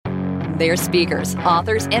They're speakers,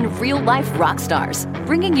 authors, and real-life rock stars,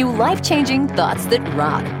 bringing you life-changing thoughts that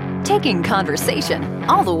rock. Taking conversation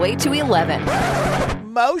all the way to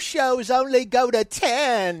 11. Most shows only go to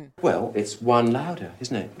 10. Well, it's one louder,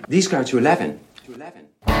 isn't it? These go to 11.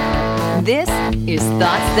 This is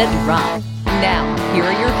Thoughts That Rock. Now, here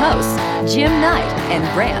are your hosts, Jim Knight and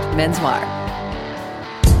Brant Menswar.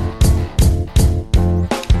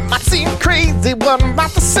 Might seem crazy what I'm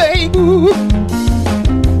about to say. Ooh.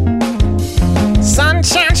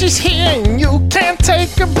 Sunshine, she's here and you can't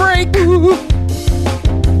take a break. Ooh.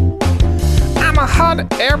 I'm a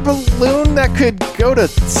hot air balloon that could go to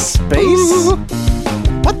space. Ooh.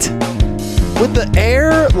 What? With the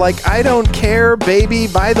air? Like I don't care, baby,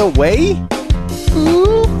 by the way?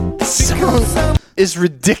 Ooh. This song is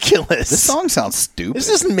ridiculous. This song sounds stupid. This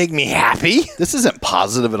doesn't make me happy. This isn't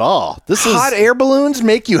positive at all. This Hot air balloons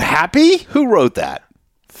make you happy? Who wrote that?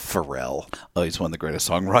 Pharrell. Oh, he's one of the greatest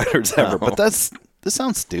songwriters ever. But this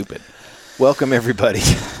sounds stupid. Welcome, everybody.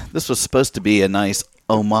 This was supposed to be a nice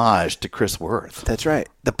homage to Chris Wirth. That's right.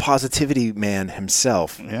 The positivity man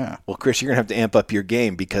himself. Yeah. Well, Chris, you're going to have to amp up your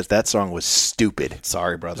game because that song was stupid.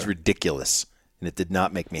 Sorry, It brother. was ridiculous, and it did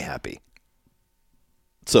not make me happy.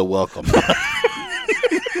 So welcome.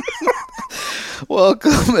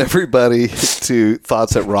 Welcome, everybody, to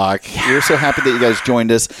Thoughts That Rock. We're so happy that you guys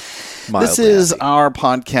joined us. This is our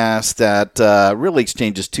podcast that really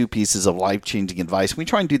exchanges two pieces of life-changing advice. We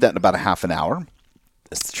try and do that in about a half an hour.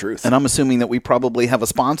 That's the truth. And I'm assuming that we probably have a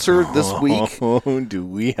sponsor this week. Do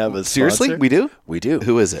we have a sponsor? Seriously? We do? We do.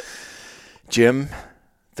 Who is it? Jim,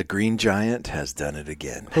 the Green Giant, has done it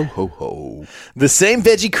again. Ho, ho, ho. The same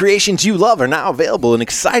veggie creations you love are now available in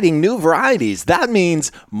exciting new varieties. That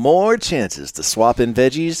means more chances to swap in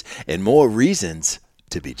veggies and more reasons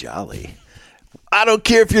to be jolly. I don't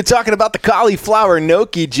care if you're talking about the cauliflower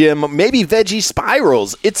gnocchi, Jim, maybe veggie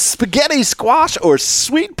spirals, it's spaghetti squash, or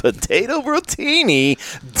sweet potato rotini.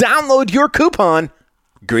 Download your coupon,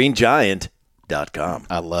 greengiant.com.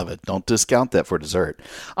 I love it. Don't discount that for dessert.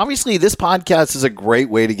 Obviously, this podcast is a great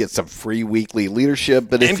way to get some free weekly leadership,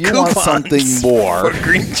 but if you want something more, for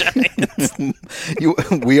Green Giant.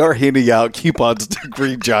 we are handing out coupons to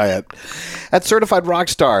Green Giant at Certified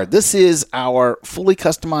Rockstar. This is our fully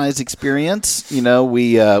customized experience. You know,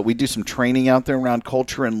 we do some training out there around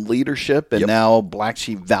culture and leadership, and now Black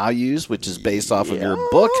Sheep Values, which is based off of your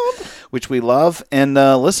book, which we love. And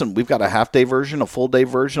listen, we've got a half-day version, a full-day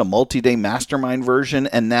version, a multi-day mastermind version,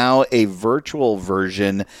 and now a virtual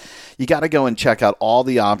version. You got to go and check out all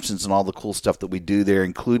the options and all the cool stuff that we do there,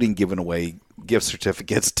 including giving away gift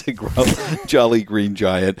certificates to grow Jolly Green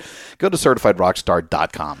Giant. Go to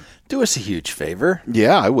CertifiedRockstar.com. Do us a huge favor.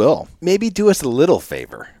 Yeah, I will. Maybe do us a little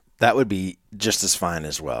favor. That would be just as fine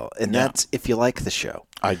as well. And that's if you like the show.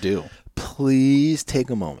 I do. Please take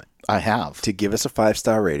a moment. I have. To give us a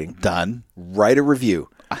 5-star rating. Done. Write a review.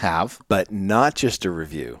 I have. But not just a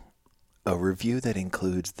review. A review that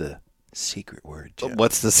includes the secret word, Jim.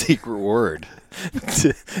 What's the secret word?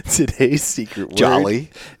 Today's secret word Jolly.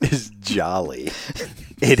 is jolly.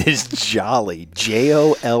 It is jolly.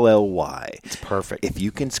 Jolly. It's perfect. If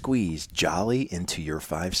you can squeeze jolly into your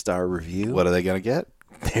 5-star review, What are they going to get?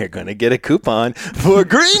 they're going to get a coupon for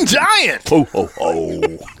Green Giant. Ho, ho, ho.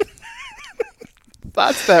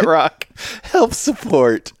 Thoughts That Rock help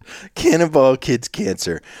support Cannonball Kids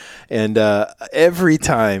Cancer. And every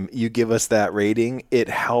time you give us that rating, it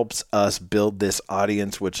helps us build this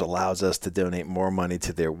audience, which allows us to donate more money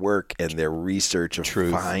to their work and their research of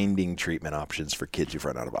finding treatment options for kids who've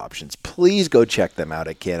run out of options. Please go check them out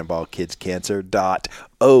at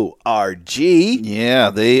cannonballkidscancer.org. Yeah,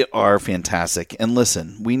 they are fantastic. And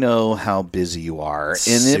listen, we know how busy you are. And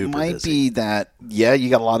Super it might busy. be that, you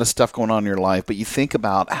got a lot of stuff going on in your life, but you think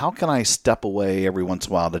about how can I step away every once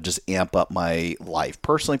in a while to just amp up my life?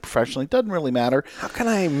 Personally, professionally, doesn't really matter. How can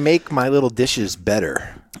I make my little dishes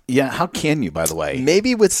better? Yeah, how can you, by the way?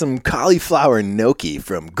 Maybe with some cauliflower gnocchi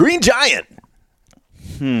from Green Giant.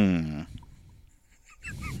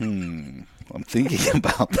 I'm thinking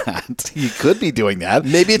about that. You could be doing that.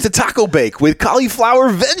 Maybe it's a taco bake with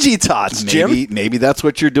cauliflower veggie tots, Jim. Maybe that's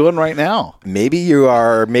what you're doing right now. Maybe you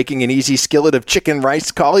are making an easy skillet of chicken,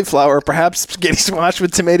 rice, cauliflower, perhaps spaghetti squash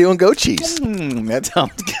with tomato and goat cheese. That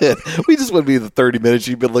sounds good. We just want to be the 30 minutes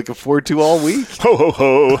you've been looking forward to all week. Ho, ho,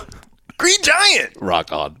 ho. Green Giant.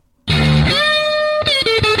 Rock on.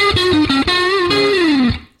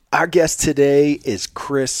 Our guest today is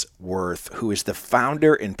Chris Wirth, who is the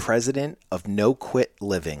founder and president of No Quit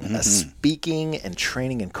Living, a speaking and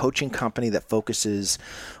training and coaching company that focuses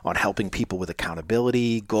on helping people with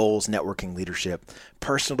accountability, goals, networking, leadership,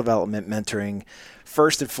 personal development, mentoring.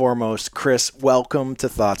 First and foremost, Chris, welcome to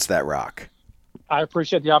Thoughts That Rock. I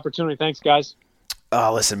appreciate the opportunity. Thanks, guys.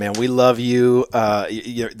 Oh, listen, man, we love you.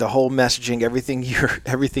 The whole messaging,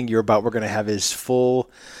 everything you're about, we're going to have his full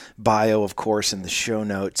bio, of course, in the show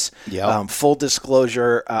notes. Yep. Full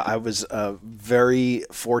disclosure, I was very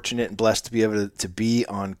fortunate and blessed to be able to be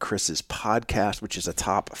on Chris's podcast, which is a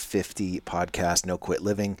top 50 podcast, No Quit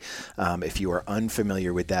Living. If you are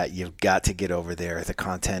unfamiliar with that, you've got to get over there. The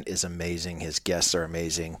content is amazing. His guests are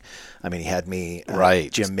amazing. I mean, he had me. Right.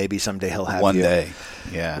 Jim, maybe someday he'll have one you. day.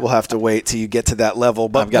 Yeah. We'll have to wait till you get to that level.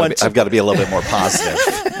 But I've got to be a little bit more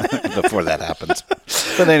positive before that happens.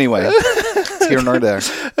 But anyway, it's here nor there.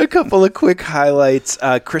 A couple of quick highlights.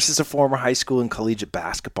 Chris is a former high school and collegiate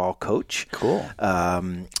basketball coach. Cool.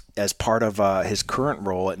 As part of his current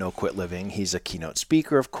role at No Quit Living, he's a keynote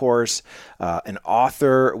speaker, of course, an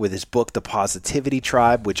author with his book, The Positivity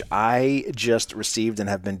Tribe, which I just received and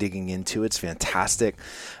have been digging into. It's fantastic.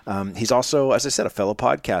 He's also, as I said, a fellow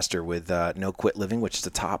podcaster with No Quit Living, which is the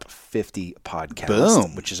top 50 podcast,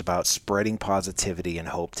 Boom. which is about spreading positivity and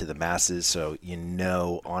hope to the masses. So,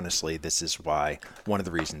 honestly, this is one of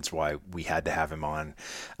the reasons why we had to have him on.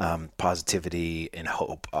 Positivity and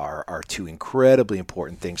hope are two incredibly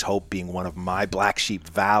important things. Hope being one of my black sheep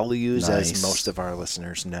values, Nice. as most of our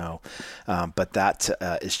listeners know. But that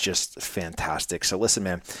is just fantastic. So listen,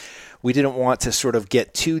 man, we didn't want to sort of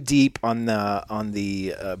get too deep on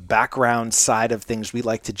the background side of things. We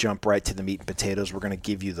like to jump right to the meat and potatoes. We're going to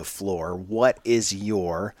give you the floor. What is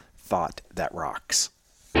your thought that rocks?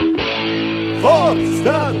 Thoughts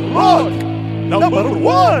that rock. Number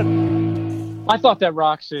one. My thought that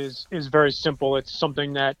rocks is very simple. It's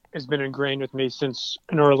something that has been ingrained with me since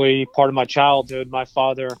an early part of my childhood. My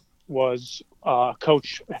father was a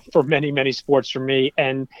coach for many, many sports for me,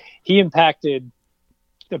 and he impacted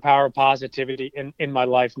the power of positivity in my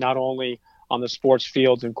life, not only on the sports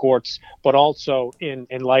fields and courts, but also in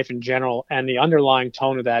life in general. And the underlying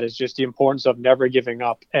tone of that is just the importance of never giving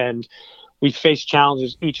up. And we face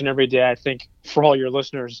challenges each and every day. I think for all your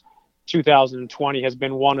listeners, 2020 has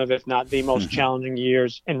been one of, if not the most challenging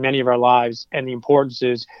years in many of our lives. And the importance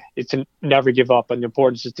is to never give up, and the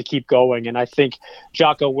importance is to keep going. And I think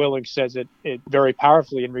Jocko Willink says it very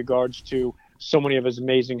powerfully in regards to so many of his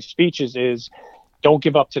amazing speeches is don't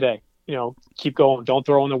give up today. Keep going. Don't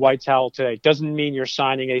throw in the white towel today. Doesn't mean you're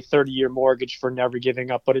signing a 30-year mortgage for never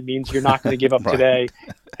giving up, but it means you're not going to give up Right. today,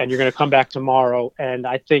 and you're going to come back tomorrow. And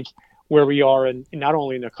I think where we are, in not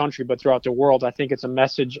only in the country, but throughout the world, I think it's a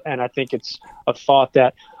message, and I think it's a thought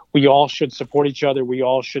that we all should support each other. We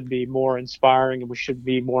all should be more inspiring, and we should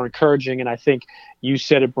be more encouraging. And I think you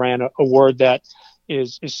said it, Bran, a word that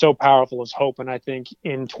is so powerful as hope. And I think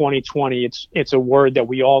in 2020, it's a word that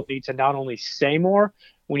we all need to not only say more,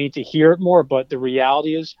 we need to hear it more, but the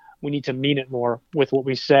reality is we need to mean it more with what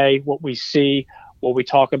we say, what we see, what we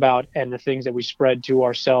talk about, and the things that we spread to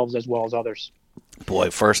ourselves as well as others. Boy,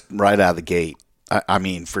 first, right out of the gate, I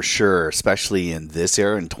mean, for sure, especially in this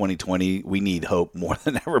era, in 2020, we need hope more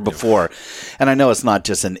than ever before. And I know it's not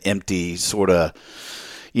just an empty sort of,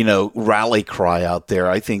 rally cry out there.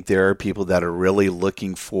 I think there are people that are really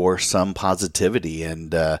looking for some positivity.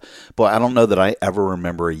 And, boy, I don't know that I ever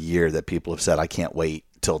remember a year that people have said, I can't wait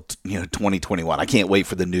till 2021. I can't wait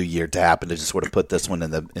for the new year to happen, to just sort of put this one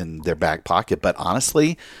in their back pocket. But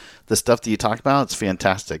honestly, the stuff that you talked about, it's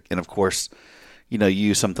fantastic. And, of course, you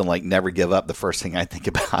use something like never give up. The first thing I think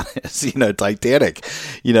about is, Titanic.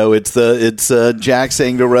 It's Jack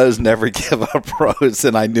saying to Rose, never give up, Rose.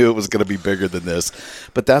 And I knew it was going to be bigger than this.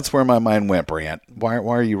 But that's where my mind went, Brant. Why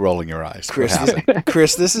are you rolling your eyes? Chris,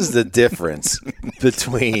 this is the difference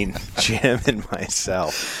between Jim and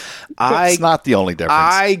myself. It's not the only difference.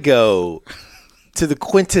 I go to the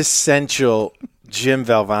quintessential Jim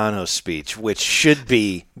Valvano speech, which should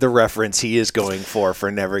be the reference he is going for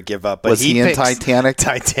Never Give Up. But was he in Titanic?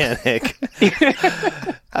 Titanic.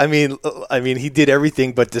 I mean, he did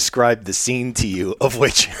everything but describe the scene to you, of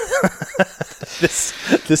which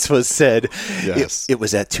this was said. Yes. It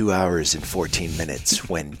was at 2 hours and 14 minutes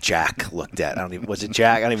when Jack looked at. Was it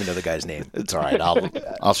Jack? I don't even know the guy's name. It's all right.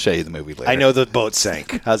 I'll show you the movie later. I know the boat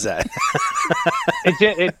sank. How's that?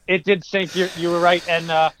 It did sink. You were right.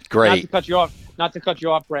 And great. Not to cut you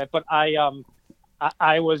off, Brett, but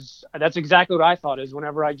that's exactly what I thought is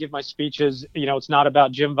whenever I give my speeches, it's not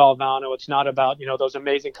about Jim Valvano. It's not about, those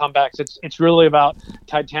amazing comebacks. It's really about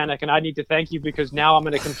Titanic. And I need to thank you because now I'm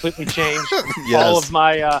going to completely change Yes. all of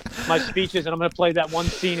my speeches. And I'm going to play that one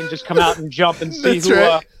scene and just come out and jump and see That's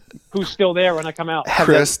right. who's still there when I come out.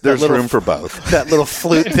 Chris, there's room for both. That little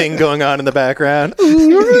flute thing going on in the background.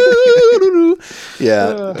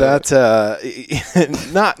 Yeah, that's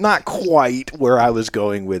not quite where I was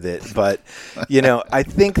going with it, but I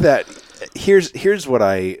think that here's what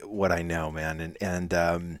I know, man, and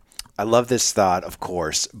I love this thought, of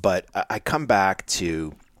course, but I come back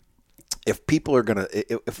to if we're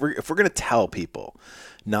gonna tell people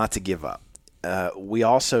not to give up, we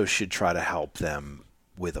also should try to help them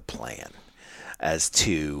with a plan as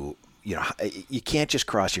to, you can't just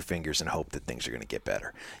cross your fingers and hope that things are going to get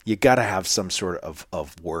better. You got to have some sort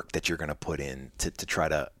of work that you're going to put in to try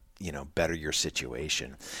to, better your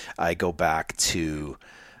situation. I go back to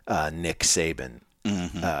Nick Saban,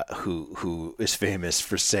 who is famous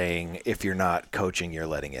for saying, if you're not coaching, you're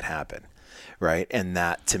letting it happen. Right. And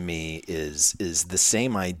that to me is the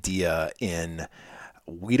same idea in,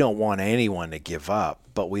 we don't want anyone to give up,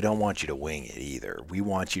 but we don't want you to wing it either. We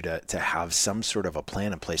want you to have some sort of a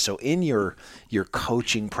plan in place. So in your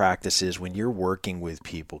coaching practices, when you're working with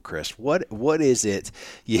people, Chris, what is it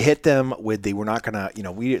you hit them with? We're not going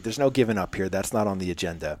to, there's no giving up here. That's not on the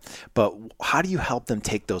agenda. But how do you help them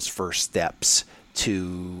take those first steps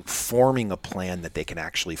to forming a plan that they can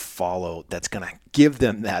actually follow, that's going to give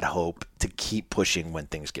them that hope to keep pushing when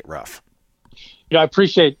things get rough? I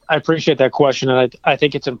appreciate that question, and I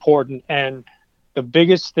think it's important. And the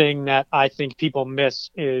biggest thing that I think people miss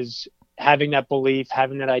is having that belief,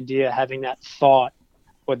 having that idea, having that thought,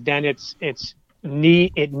 but then it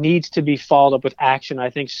needs to be followed up with action. I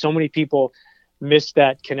think so many people miss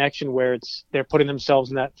that connection where they're putting themselves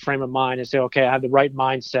in that frame of mind and say, okay, I have the right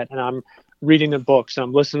mindset, and I'm reading the books, and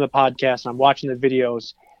I'm listening to the podcasts, and I'm watching the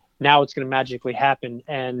videos. Now it's going to magically happen.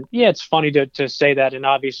 And yeah, it's funny to say that. And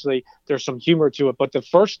obviously there's some humor to it. But the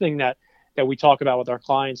first thing that we talk about with our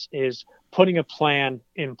clients is putting a plan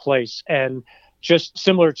in place. And just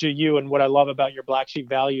similar to you, and what I love about your Black Sheep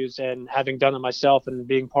values, and having done it myself and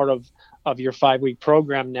being part of your 5-week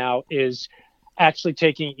program now, is actually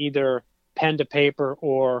taking either pen to paper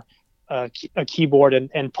or a keyboard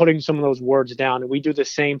and putting some of those words down. And we do the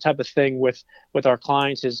same type of thing with our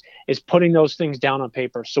clients is putting those things down on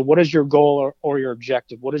paper. So what is your goal or your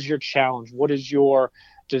objective? What is your challenge? What is your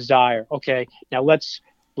desire? Okay, now let's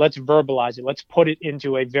verbalize it. Let's put it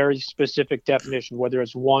into a very specific definition, whether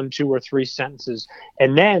it's 1, 2, or 3 sentences.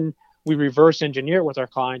 And then we reverse engineer with our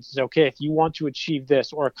clients and say, okay, if you want to achieve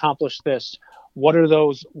this or accomplish this, what are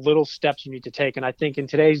those little steps you need to take? And I think in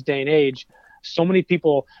today's day and age, so many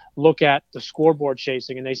people look at the scoreboard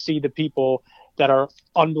chasing and they see the people that are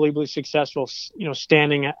unbelievably successful,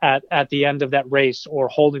 standing at the end of that race or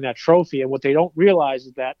holding that trophy. And what they don't realize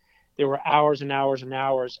is that there were hours and hours and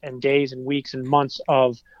hours and days and weeks and months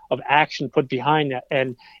of action put behind that.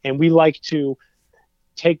 And we like to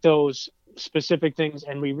take those specific things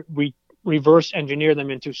and we reverse engineer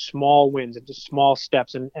them into small wins, into small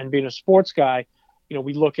steps. And being a sports guy,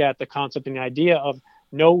 we look at the concept and the idea of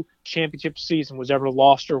no championship season was ever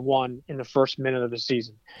lost or won in the first minute of the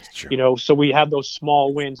season. So we have those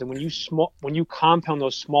small wins, and when you compound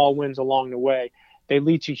those small wins along the way, they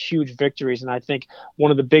lead to huge victories. And I think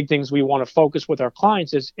one of the big things we want to focus with our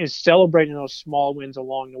clients is celebrating those small wins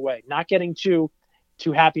along the way, not getting too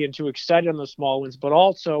happy and too excited on those small wins, but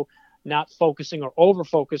also not focusing or over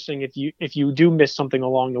focusing if you do miss something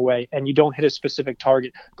along the way and you don't hit a specific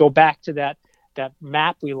target. Go back to that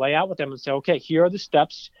map we lay out with them and say, okay, here are the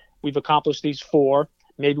steps. We've accomplished these 4.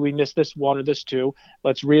 Maybe we missed this 1 or this 2.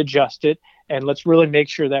 Let's readjust it. And let's really make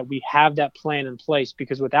sure that we have that plan in place,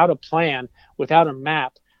 because without a plan, without a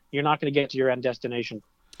map, you're not going to get to your end destination.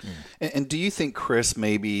 And do you think, Chris,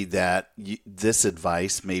 maybe that this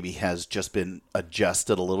advice maybe has just been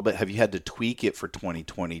adjusted a little bit? Have you had to tweak it for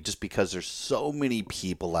 2020 just because there's so many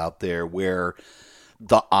people out there where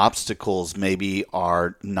the obstacles maybe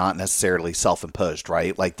are not necessarily self-imposed,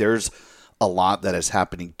 right? Like there's a lot that is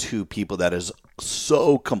happening to people that is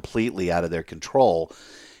so completely out of their control.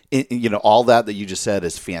 All that you just said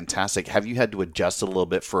is fantastic. Have you had to adjust a little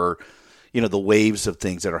bit for, the waves of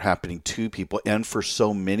things that are happening to people and for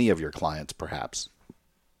so many of your clients, perhaps?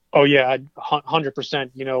 Oh yeah,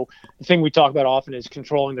 100%. The thing we talk about often is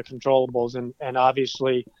controlling the controllables, and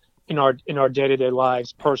obviously in our day-to-day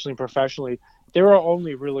lives, personally and professionally, there are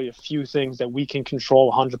only really a few things that we can control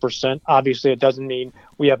 100%. Obviously, it doesn't mean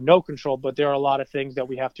we have no control, but there are a lot of things that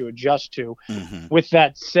we have to adjust to. Mm-hmm. With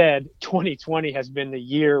that said, 2020 has been the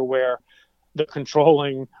year where the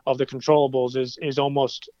controlling of the controllables is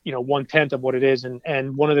almost 1/10 of what it is.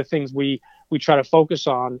 And one of the things we try to focus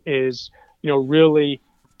on is really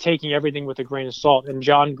taking everything with a grain of salt. And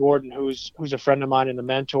John Gordon, who's a friend of mine and a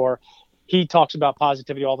mentor, he talks about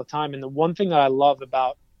positivity all the time. And the one thing that I love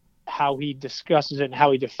about how he discusses it and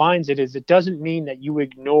how he defines it is, it doesn't mean that you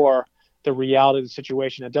ignore the reality of the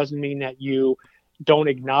situation. It doesn't mean that you don't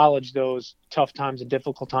acknowledge those tough times and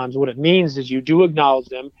difficult times. What it means is you do acknowledge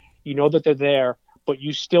them, you know that they're there, but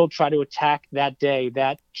you still try to attack that day,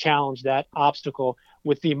 that challenge, that obstacle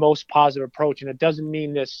with the most positive approach. And it doesn't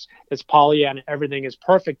mean this Pollyanna, everything is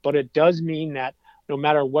perfect, but it does mean that no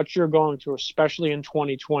matter what you're going through, especially in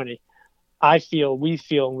 2020, we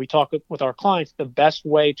feel, and we talk with our clients, the best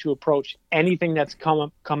way to approach anything that's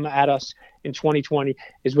come at us in 2020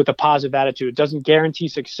 is with a positive attitude. It doesn't guarantee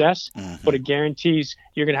success, but it guarantees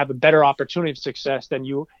you're going to have a better opportunity of success than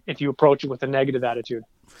if you approach it with a negative attitude.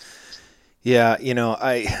 Yeah,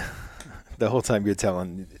 the whole time you're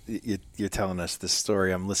telling us this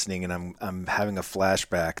story, I'm listening and I'm having a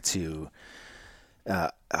flashback to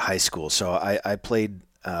high school. So I played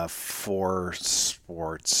 5 sports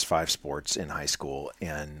in high school,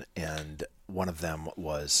 and one of them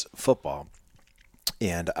was football.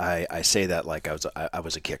 And I say that like I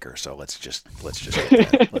was a kicker, so let's just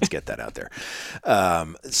get that out there.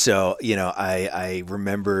 So I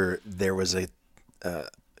remember there was a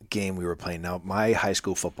game we were playing. Now my high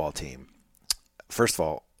school football team, first of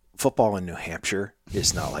all, football in New Hampshire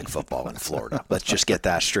is not like football in Florida. Let's just get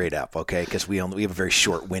that straight up, okay? Because we have a very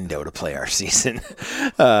short window to play our season,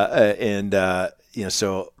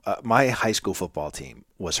 so my high school football team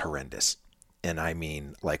was horrendous, and I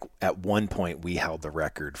mean, like at one point we held the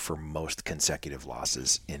record for most consecutive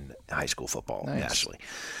losses in high school football nationally.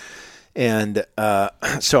 And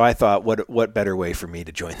so I thought, what better way for me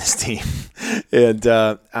to join this team? And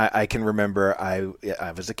I can remember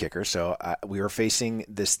I was a kicker, so we were facing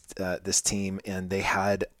this team, and they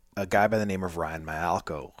had a guy by the name of Ryan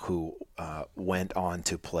Malco who went on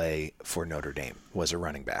to play for Notre Dame, was a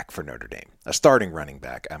running back for Notre Dame, a starting running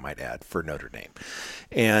back, I might add, for Notre Dame.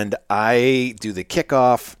 And I do the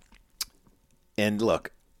kickoff, and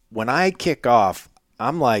look, when I kick off,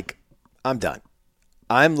 I'm like, I'm done.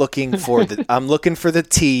 I'm looking for the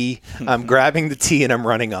tee. I'm grabbing the tee and I'm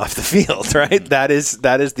running off the field. Right. That is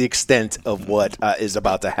the extent of what is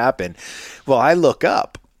about to happen. Well, I look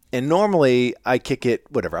up, and normally I kick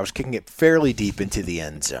it. Whatever. I was kicking it fairly deep into the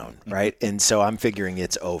end zone. Right. And so I'm figuring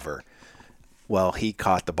it's over. Well, he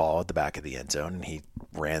caught the ball at the back of the end zone, and he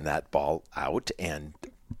ran that ball out and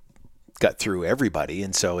got through everybody.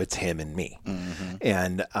 And so it's him and me. Mm-hmm.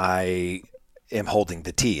 And I am holding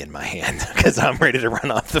the tee in my hand because I'm ready to run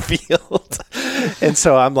off the field. And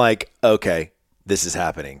so I'm like, okay, this is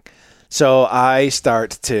happening. So I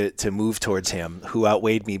start to move towards him, who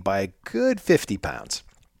outweighed me by a good 50 pounds.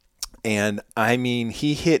 And I mean,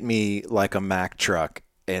 he hit me like a Mack truck,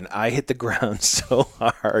 and I hit the ground so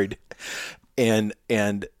hard and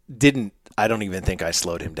I don't even think I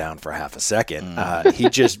slowed him down for half a second. He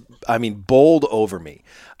just, bowled over me.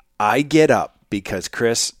 I get up because,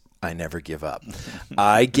 Chris, I never give up.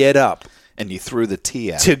 I get up. And you threw the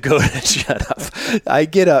tee out. Shut up. I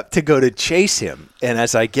get up to go to chase him. And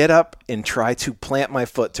as I get up and try to plant my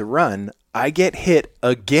foot to run, I get hit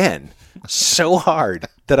again so hard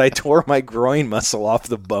that I tore my groin muscle off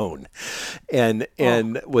the bone and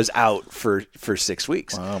was out for 6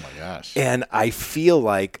 weeks. Oh, my gosh. And I feel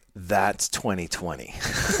like that's 2020.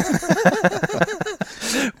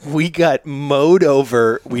 We got mowed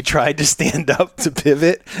over. We tried to stand up to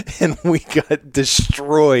pivot, and we got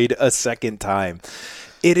destroyed a second time.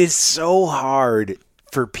 It is so hard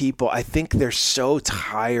for people. I think they're so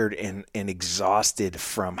tired and exhausted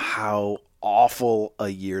from how awful a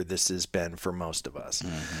year this has been for most of us,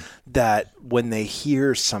 that when they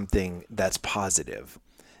hear something that's positive,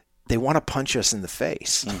 they want to punch us in the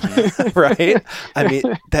face, right? I mean,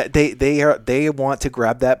 that they want to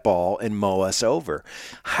grab that ball and mow us over.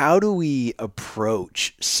 How do we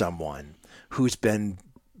approach someone who's been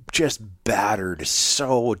just battered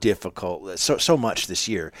so much this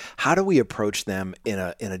year? How do we approach them in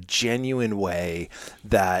a genuine way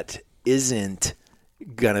that isn't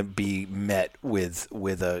gonna be met with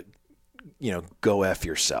a go F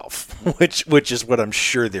yourself, which is what I'm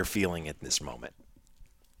sure they're feeling at this moment?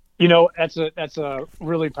 That's a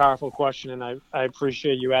really powerful question, and I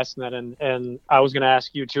appreciate you asking that. And I was going to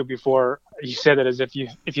ask you too before you said that, as if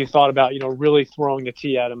you thought about really throwing the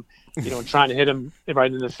tee at him, and trying to hit him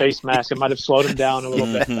right in the face mask, it might have slowed him down a little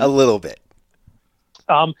bit. A little bit.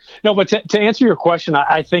 No, but to answer your question,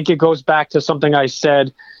 I think it goes back to something I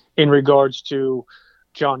said in regards to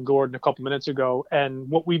John Gordon a couple minutes ago. And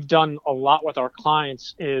what we've done a lot with our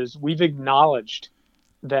clients is we've acknowledged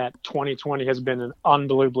that 2020 has been an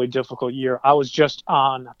unbelievably difficult year. I was just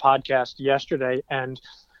on a podcast yesterday, and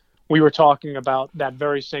we were talking about that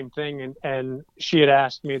very same thing. And she had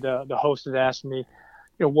asked me, the host had asked me,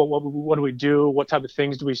 what do we do? What type of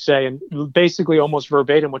things do we say? And basically almost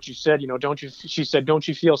verbatim what you said, she said, don't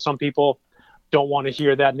you feel some people don't want to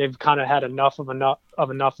hear that, and they've kind of had enough, and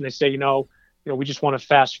they say, we just want to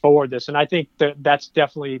fast forward this. And I think that's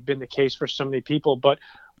definitely been the case for so many people. But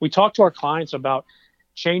we talk to our clients about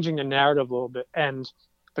changing the narrative a little bit. And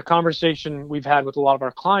the conversation we've had with a lot of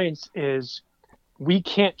our clients is we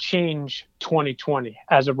can't change 2020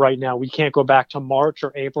 as of right now. We can't go back to March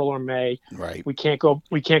or April or May. Right. We can't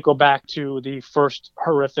go back to the first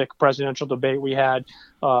horrific presidential debate we had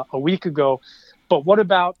a week ago. But what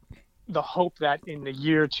about the hope that in a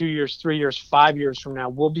year, 2 years, 3 years, 5 years from now,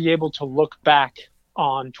 we'll be able to look back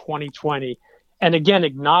on 2020 and again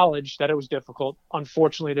acknowledge that it was difficult.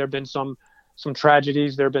 Unfortunately, there have been some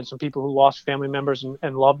tragedies. There have been some people who lost family members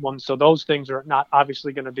and loved ones. So those things are not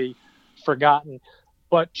obviously going to be forgotten.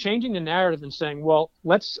 But changing the narrative and saying, well,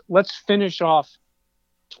 let's finish off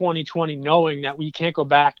 2020 knowing that we can't go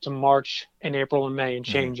back to March and April and May and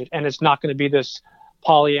change it. And it's not going to be this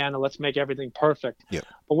Pollyanna, let's make everything perfect. Yeah.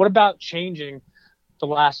 But what about changing the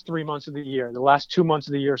last 3 months of the year, the last 2 months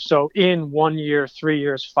of the year? So in 1 year, 3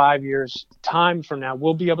 years, 5 years time from now,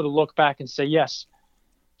 we'll be able to look back and say, yes,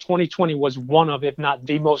 2020 was one of, if not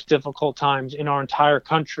the most difficult times in our entire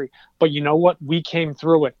country. But you know what? We came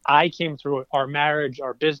through it. I came through it, our marriage,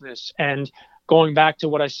 our business. And going back to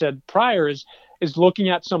what I said prior is looking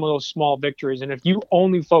at some of those small victories. And if you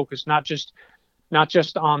only focus, not just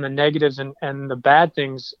on the negatives and the bad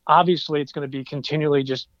things, obviously it's going to be continually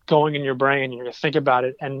just going in your brain and you're going to think about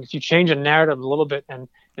it. And if you change a narrative a little bit and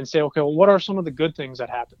say, okay, well, what are some of the good things that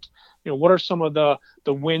happened? What are some of the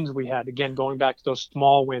wins we had? Again, going back to those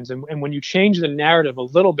small wins. And when you change the narrative a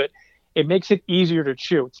little bit, it makes it easier to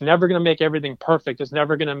chew. It's never going to make everything perfect. It's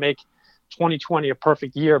never going to make 2020 a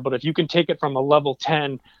perfect year. But if you can take it from a level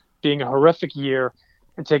 10 being a horrific year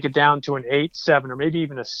and take it down to an 8, 7, or maybe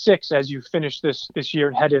even a 6 as you finish this year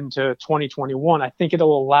and head into 2021, I think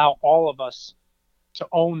it'll allow all of us to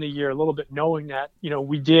own the year a little bit, knowing that,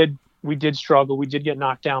 we did struggle, we did get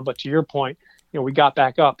knocked down, but to your point, we got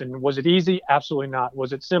back up. And was it easy? Absolutely not.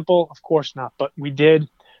 Was it simple? Of course not. But we did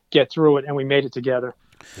get through it and we made it together.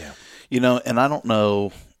 Yeah. And I don't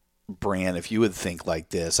know, Bran, if you would think like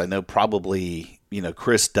this. I know probably,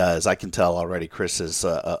 Chris does. I can tell already Chris is,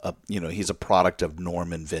 he's a product of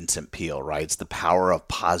Norman Vincent Peale, right? It's the power of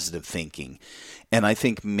positive thinking. And I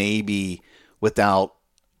think maybe without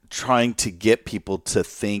trying to get people to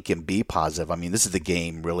think and be positive, I mean, this is the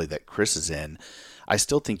game really that Chris is in. I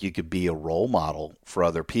still think you could be a role model for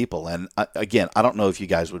other people. And again, I don't know if you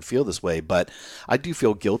guys would feel this way, but I do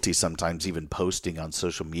feel guilty sometimes even posting on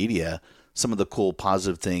social media some of the cool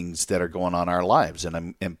positive things that are going on in our lives.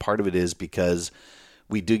 And part of it is because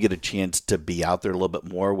we do get a chance to be out there a little bit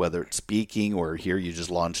more, whether it's speaking or here you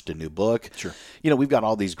just launched a new book. Sure. We've got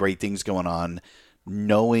all these great things going on,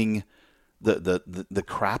 knowing the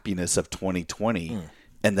crappiness of 2020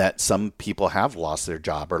 and that some people have lost their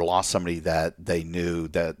job or lost somebody that they knew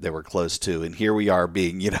that they were close to. And here we are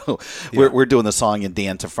being, we're doing the song and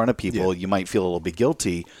dance in front of people. Yeah. You might feel a little bit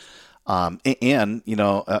guilty. As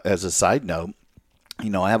a side note,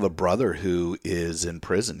 I have a brother who is in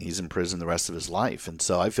prison. He's in prison the rest of his life. And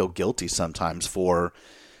so I feel guilty sometimes for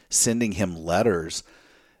sending him letters.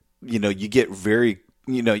 You get very,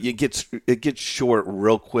 it gets short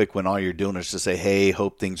real quick when all you're doing is to say, hey,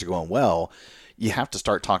 hope things are going well. You have to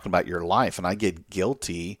start talking about your life. And I get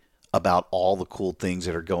guilty about all the cool things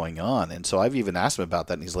that are going on. And so I've even asked him about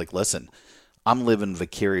that. And he's like, listen, I'm living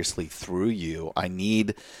vicariously through you. I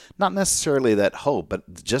need not necessarily that hope,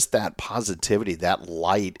 but just that positivity, that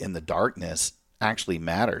light in the darkness actually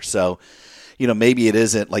matters. So, maybe it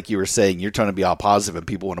isn't like you were saying, you're trying to be all positive and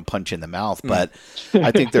people want to punch you in the mouth. But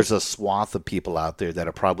I think there's a swath of people out there that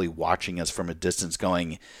are probably watching us from a distance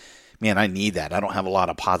going, man, I need that. I don't have a lot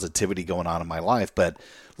of positivity going on in my life, but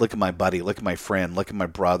look at my buddy, look at my friend, look at my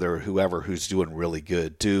brother, whoever who's doing really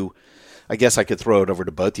good. I guess I could throw it over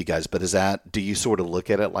to both you guys, but do you sort of look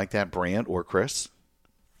at it like that, Brant or Chris?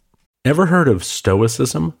 Ever heard of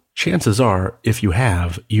Stoicism? Chances are, if you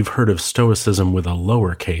have, you've heard of Stoicism with a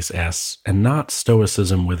lowercase s and not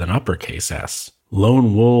Stoicism with an uppercase S.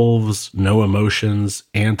 Lone wolves, no emotions,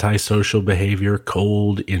 antisocial behavior,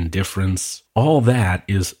 cold indifference. All that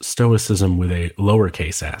is Stoicism with a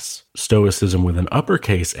lowercase s. Stoicism with an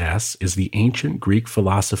uppercase S is the ancient Greek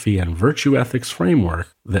philosophy and virtue ethics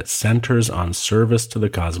framework that centers on service to the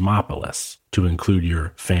cosmopolis, to include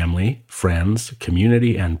your family, friends,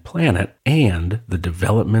 community, and planet, and the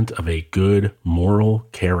development of a good moral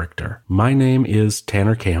character. My name is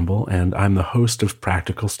Tanner Campbell, and I'm the host of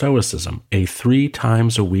Practical Stoicism, a 3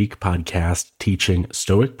 times a week podcast teaching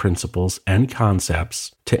Stoic principles and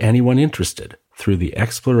concepts to anyone interested through the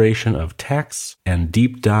exploration of texts and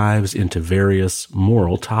deep dives into various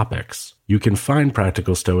moral topics. You can find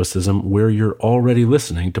Practical Stoicism where you're already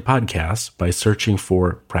listening to podcasts by searching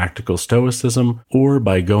for Practical Stoicism or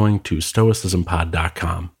by going to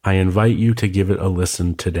stoicismpod.com. I invite you to give it a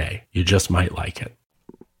listen today. You just might like it.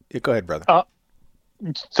 Yeah, go ahead, brother.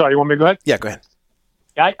 Sorry, you want me to go ahead? Yeah, go ahead.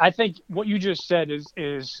 I think what you just said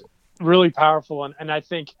is really powerful, and I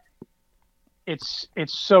think it's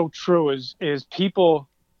so true. Is people,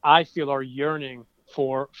 I feel, are yearning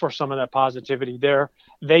for some of that positivity.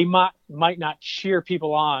 They might not cheer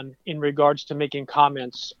people on in regards to making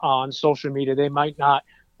comments on social media. They might not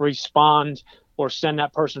respond or send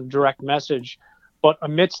that person a direct message. But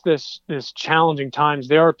amidst this challenging times,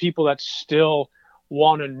 there are people that still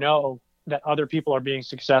want to know that other people are being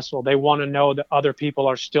successful. They want to know that other people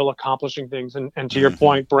are still accomplishing things. And to your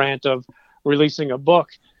point, Brant, of releasing a book,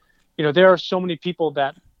 there are so many people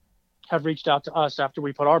that have reached out to us after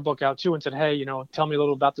we put our book out too and said, hey, tell me a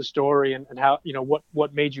little about the story and how,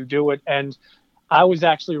 what made you do it. And I was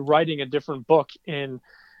actually writing a different book in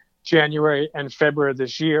January and February of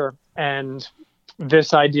this year. And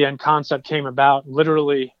this idea and concept came about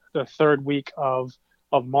literally the 3rd week of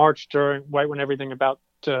March, right when everything about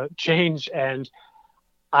to change. And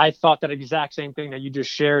I thought that exact same thing that you just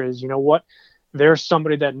shared is, there's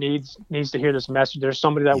somebody that needs to hear this message. There's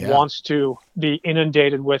somebody that wants to be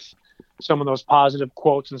inundated with some of those positive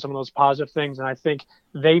quotes and some of those positive things. And I think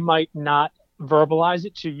they might not verbalize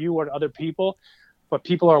it to you or to other people, but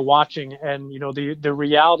people are watching. And, the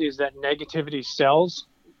reality is that negativity sells.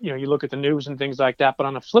 You look at the news and things like that. But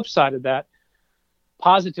on the flip side of that,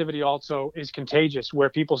 positivity also is contagious, where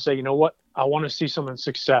people say, you know what, I want to see someone's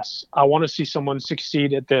success. I want to see someone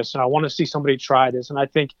succeed at this. And I want to see somebody try this. And I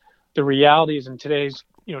think the reality is in today's,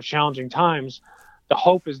 challenging times, the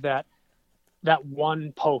hope is that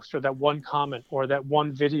one post or that one comment or that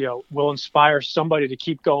one video will inspire somebody to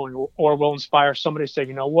keep going, or will inspire somebody to say,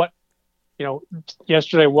 you know what,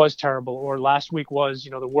 yesterday was terrible, or last week was,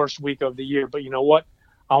 the worst week of the year, but you know what,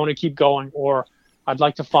 I want to keep going, or I'd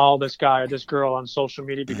like to follow this guy or this girl on social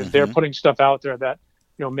media because they're putting stuff out there that,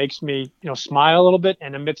 makes me, smile a little bit.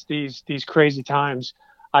 And amidst these crazy times,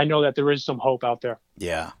 I know that there is some hope out there.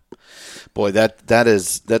 Yeah. Boy,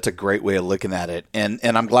 that's a great way of looking at it. And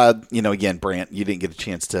I'm glad, again, Brant, you didn't get a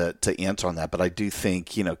chance to answer on that, but I do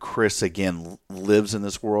think, Chris, again, lives in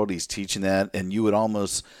this world. He's teaching that, and you would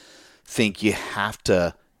almost think you have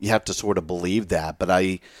to sort of believe that. But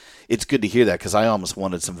it's good to hear that, because I almost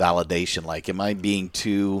wanted some validation. Like, am I being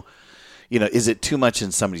too, is it too much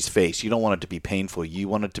in somebody's face? You don't want it to be painful. You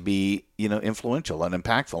want it to be, influential and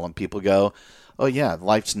impactful, and people go, oh yeah,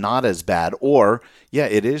 life's not as bad, or yeah,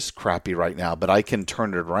 it is crappy right now, but I can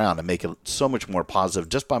turn it around and make it so much more positive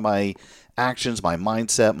just by my actions, my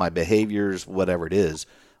mindset, my behaviors, whatever it is.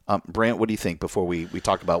 Brant, what do you think before we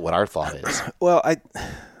talk about what our thought is? Well,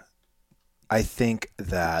 I think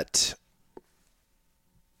that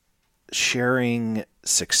sharing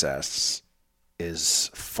success is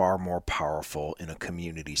far more powerful in a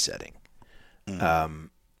community setting.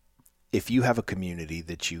 If you have a community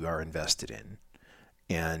that you are invested in,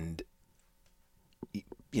 and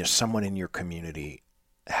someone in your community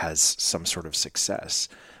has some sort of success,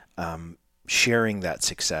 sharing that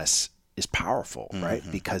success is powerful, right?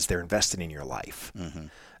 Because they're invested in your life.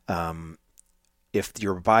 If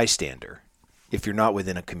you're a bystander, if you're not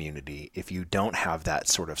within a community, if you don't have that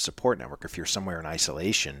sort of support network, if you're somewhere in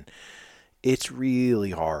isolation, it's really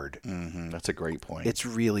hard. That's a great point. It's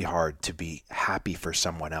really hard to be happy for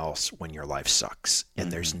someone else when your life sucks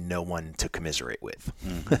and there's no one to commiserate with.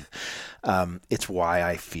 It's why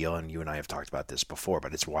I feel, and you and I have talked about this before,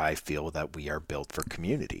 but it's why I feel that we are built for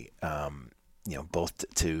community. Both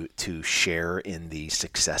to share in the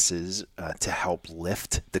successes, to help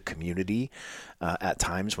lift the community at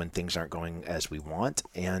times when things aren't going as we want,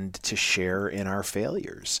 and to share in our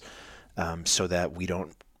failures, so that we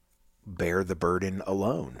don't bear the burden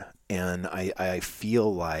alone. And I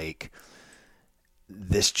feel like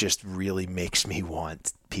this just really makes me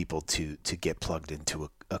want people to get plugged into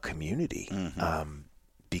a community,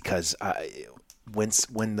 because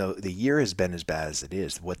when the year has been as bad as it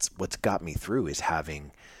is, what's got me through is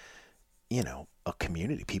having a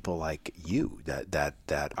community, people like you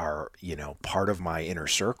that are, part of my inner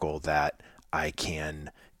circle that I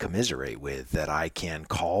can commiserate with, that I can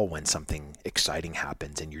call when something exciting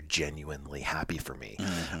happens and you're genuinely happy for me.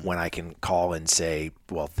 Mm-hmm. When I can call and say,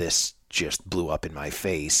 well, this just blew up in my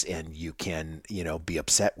face and you can, be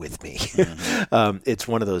upset with me. Mm-hmm. It's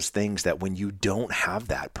one of those things that when you don't have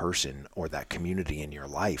that person or that community in your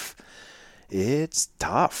life, it's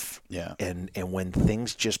tough. Yeah. And when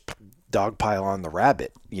things just dogpile on the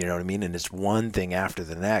rabbit, you know what I mean? And it's one thing after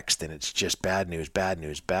the next, and it's just bad news, bad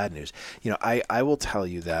news, bad news. I will tell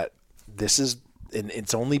you that this is, and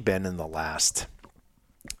it's only been in the last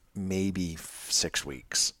maybe 6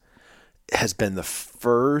 weeks, has been the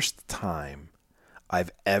first time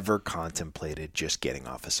I've ever contemplated just getting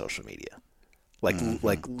off of social media. Like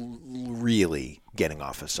really getting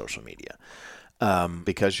off of social media.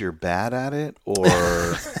 Because you're bad at it,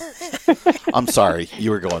 or I'm sorry, you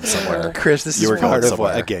were going somewhere, Chris. This is part of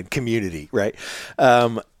what, again, community, right?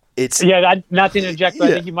 It's not to interject, but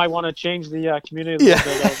I think you might want to change the community a little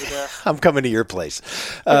bit over there. I'm coming to your place.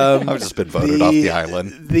 I've just been voted off the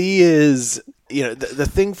island. The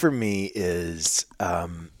thing for me is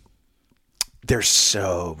there's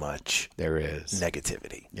so much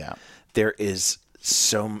negativity. Yeah, there is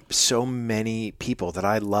so many people that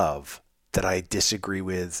I love that I disagree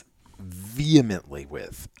with vehemently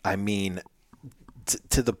with. I mean,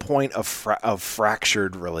 to the point of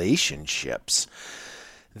fractured relationships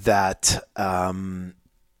that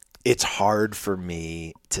it's hard for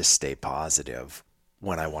me to stay positive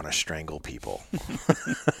when I want to strangle people.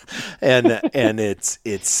 and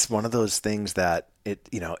it's one of those things that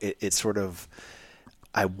it's sort of,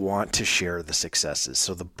 I want to share the successes.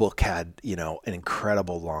 So the book had, an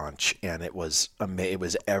incredible launch, and it was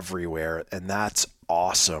everywhere, and that's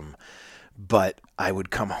awesome. But I would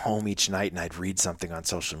come home each night and I'd read something on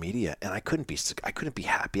social media, and I couldn't be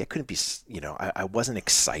happy. I couldn't be, I wasn't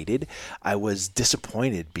excited. I was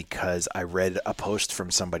disappointed because I read a post from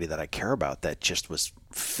somebody that I care about that just was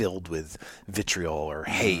filled with vitriol or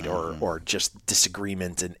hate or just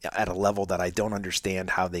disagreement, and at a level that I don't understand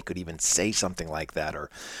how they could even say something like that or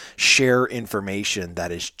share information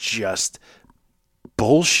that is just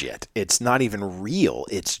bullshit. It's not even real.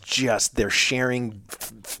 It's just they're sharing,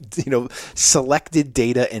 selected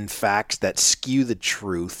data and facts that skew the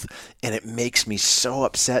truth, and it makes me so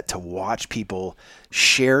upset to watch people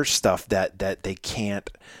share stuff that they can't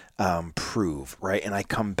prove, right? And I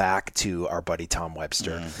come back to our buddy Tom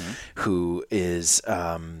Webster, who is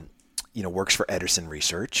works for Edison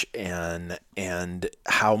Research, and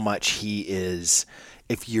how much he is.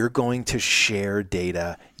 If you're going to share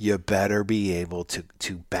data, you better be able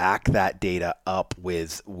to back that data up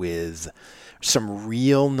with some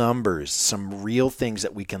real numbers, some real things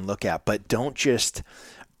that we can look at, but don't just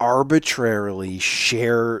arbitrarily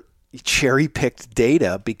share cherry-picked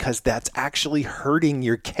data, because that's actually hurting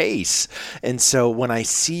your case. And so when I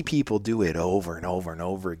see people do it over and over and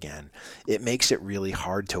over again, it makes it really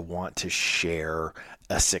hard to want to share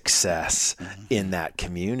a success in that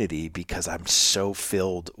community, because I'm so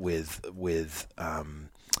filled with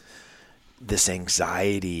this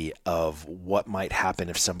anxiety of what might happen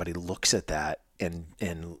if somebody looks at that and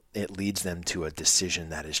it leads them to a decision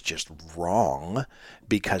that is just wrong,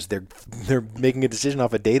 because they're making a decision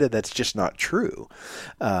off of data that's just not true.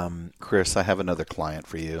 Chris, I have another client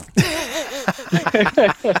for you.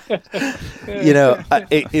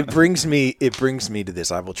 It brings me to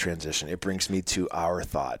this. I will transition. It brings me to our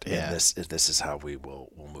thought, and this is how we'll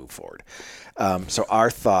move forward. So our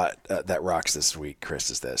thought that rocks this week, Chris,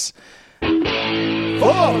 is this: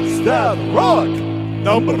 Thoughts that rock,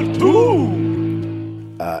 number 2.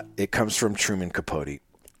 It comes from Truman Capote,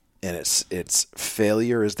 and it's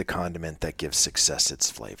failure is the condiment that gives success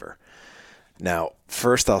its flavor. Now,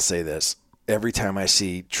 first I'll say this. Every time I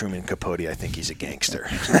see Truman Capote, I think he's a gangster.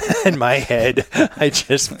 In my head, I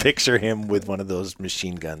just picture him with one of those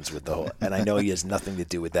machine guns with the whole, and I know he has nothing to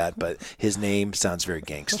do with that, but his name sounds very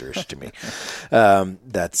gangsterish to me.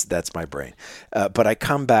 That's my brain. But I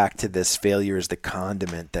come back to this: failure is the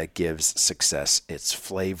condiment that gives success its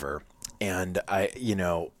flavor. And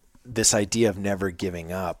this idea of never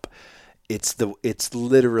giving up, it's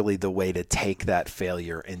literally the way to take that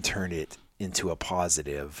failure and turn it into a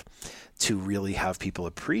positive, to really have people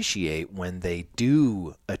appreciate when they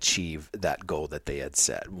do achieve that goal that they had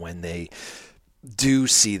set, when they do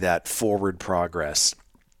see that forward progress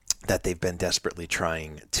that they've been desperately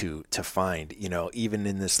trying to find. Even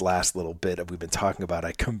in this last little bit that we've been talking about,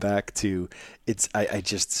 I come back to it's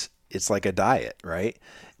like a diet, right?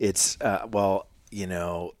 It's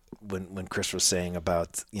when Chris was saying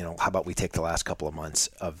about, how about we take the last couple of months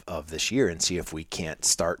of this year and see if we can't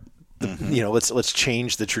start. Let's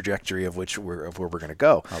change the trajectory of where we're going to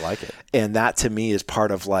go. I like it. And that to me is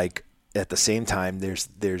part of like, at the same time,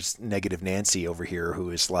 there's negative Nancy over here who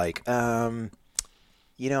is like,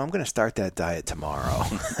 I'm going to start that diet tomorrow,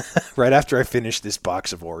 right after I finish this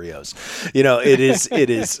box of Oreos. It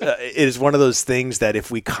is one of those things that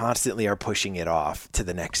if we constantly are pushing it off to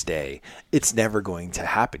the next day, it's never going to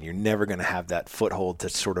happen. You're never going to have that foothold to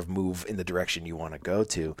sort of move in the direction you want to go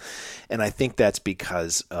to. And I think that's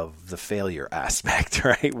because of the failure aspect,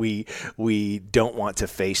 right? We don't want to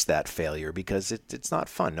face that failure because it's not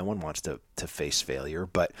fun. No one wants to face failure,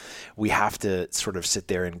 but we have to sort of sit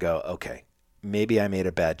there and go, okay, maybe I made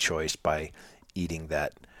a bad choice by eating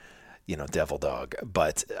that, devil dog,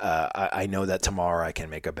 but I know that tomorrow I can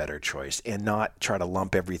make a better choice and not try to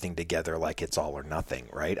lump everything together like it's all or nothing,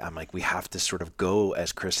 right? I'm like, we have to sort of go,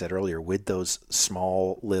 as Chris said earlier, with those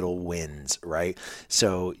small little wins, right?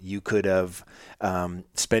 So you could have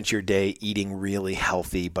spent your day eating really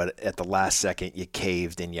healthy, but at the last second you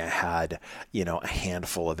caved and you had, a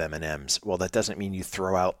handful of M&Ms. Well, that doesn't mean you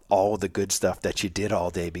throw out all the good stuff that you did all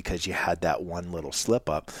day because you had that one little slip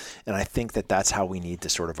up. And I think that that's how we need to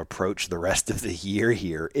sort of approach the rest of the year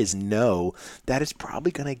here, is know that it's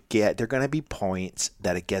probably going to there are going to be points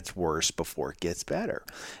that it gets worse before it gets better.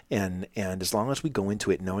 And as long as we go into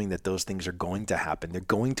it knowing that those things are going to happen, they're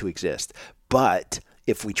going to exist. But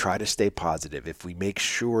if we try to stay positive, if we make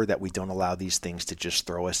sure that we don't allow these things to just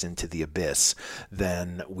throw us into the abyss,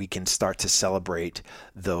 then we can start to celebrate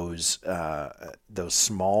those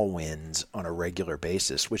small wins on a regular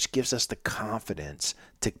basis, which gives us the confidence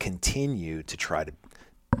to continue to try to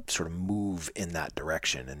sort of move in that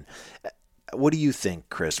direction. And what do you think,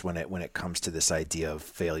 Chris, when it comes to this idea of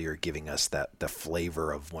failure giving us the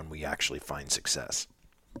flavor of when we actually find success?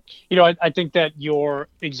 I think that your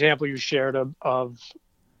example you shared of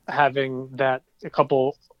having that a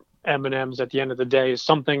couple M&Ms at the end of the day is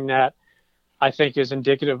something that I think is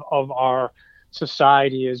indicative of our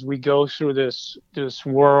society. As we go through this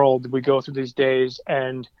world, we go through these days,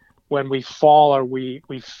 and when we fall or we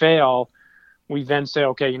fail, we then say,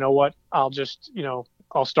 okay, you know what? I'll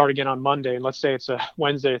start again on Monday. And let's say it's a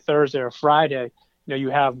Wednesday, Thursday, or Friday. You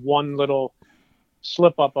have one little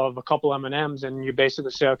slip up of a couple M&Ms, and you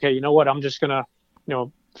basically say, okay, you know what? I'm just gonna,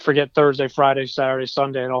 forget Thursday, Friday, Saturday,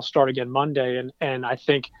 Sunday, and I'll start again Monday. And I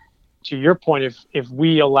think, to your point, if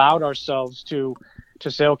we allowed ourselves to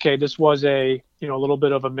say, okay, this was a little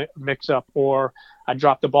bit of a mix up, or I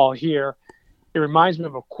dropped the ball here. It reminds me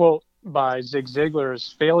of a quote by Zig Ziglar: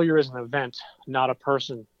 is failure is an event, not a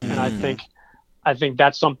person. And I think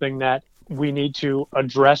that's something that we need to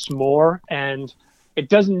address more. And it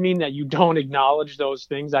doesn't mean that you don't acknowledge those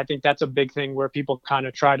things. I think that's a big thing where people kind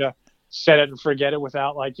of try to set it and forget it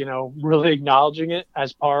without really acknowledging it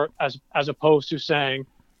as opposed to saying,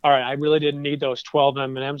 all right, I really didn't need those 12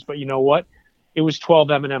 M&Ms, but you know what? It was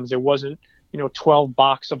 12 M&Ms. It wasn't, 12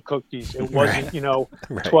 box of cookies. It wasn't,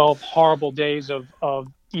 Right. 12 horrible days of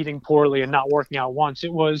eating poorly and not working out once.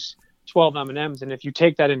 It was 12 M&Ms. And if you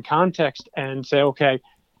take that in context and say, okay,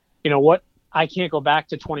 you know what? I can't go back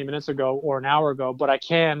to 20 minutes ago or an hour ago, but I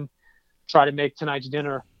can try to make tonight's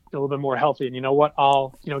dinner a little bit more healthy. And you know what?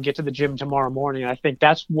 I'll, get to the gym tomorrow morning. And I think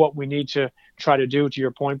that's what we need to try to do, to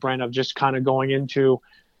your point, Brent, of just kind of going into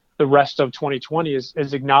the rest of 2020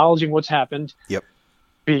 is acknowledging what's happened. Yep.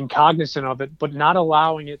 Being cognizant of it, but not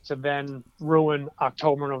allowing it to then ruin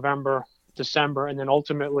October, November, December, and then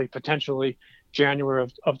ultimately potentially January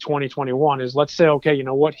of 2021. Is let's say, okay, you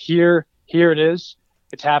know what, here it is,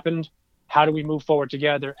 it's happened. How do we move forward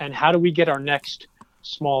together, and how do we get our next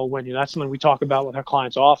small win? That's something we talk about with our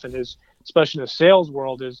clients often, is especially in the sales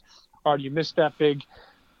world, is, all right, you missed that big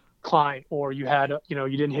client, or you had you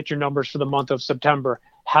didn't hit your numbers for the month of September.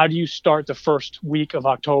 How do you start the first week of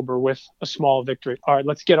October with a small victory? All right,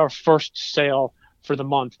 let's get our first sale for the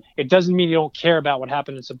month. It doesn't mean you don't care about what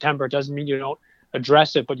happened in September. It doesn't mean you don't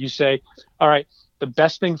address it, but you say, all right, the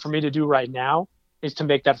best thing for me to do right now is to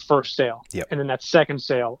make that first sale. Yep. And then that second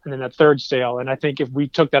sale, and then that third sale. And I think if we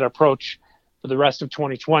took that approach for the rest of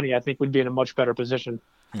 2020, I think we'd be in a much better position.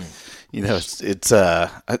 It's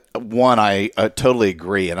one, I totally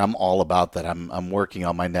agree, and I'm all about that. I'm working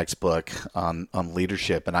on my next book on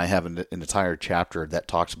leadership, and I have an entire chapter that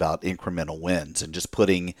talks about incremental wins and just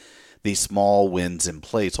putting these small wins in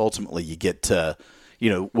place. Ultimately, you get to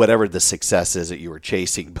whatever the success is that you were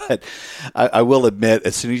chasing. But I will admit,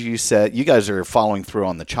 as soon as you said, you guys are following through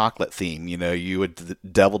on the chocolate theme, you would the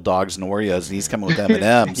devil dogs and Oreos, and he's coming with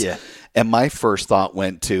M&Ms. Yeah. And my first thought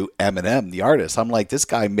went to Eminem, the artist. I'm like, this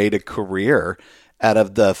guy made a career out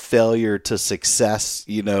of the failure to success,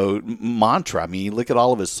 mantra. I mean, you look at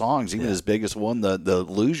all of his songs, even his biggest one, the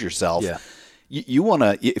Lose Yourself. Yeah. You want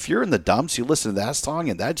to, if you're in the dumps, you listen to that song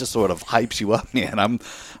and that just sort of hypes you up, man. I'm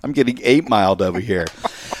getting 8 Miled over here.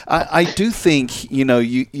 I do think,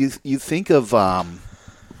 you think of,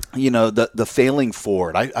 the failing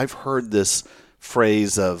forward. I've heard this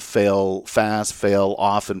phrase of fail fast, fail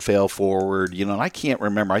often, fail forward, and I can't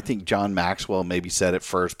remember. I think John Maxwell maybe said it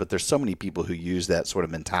first, but there's so many people who use that sort of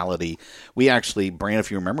mentality. We actually, Brand, if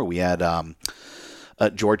you remember, we had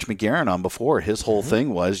George McGarren on before. His whole thing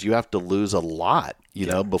was you have to lose a lot,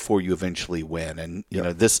 before you eventually win. And,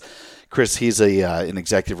 this Chris, he's an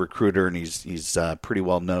executive recruiter, and he's pretty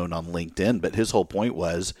well known on LinkedIn, but his whole point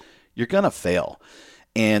was you're going to fail.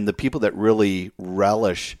 And the people that really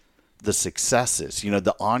relish the successes,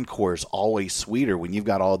 the encore is always sweeter when you've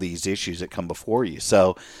got all these issues that come before you.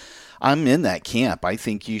 So I'm in that camp. I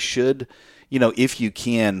think you should, if you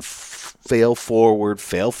can, fail forward,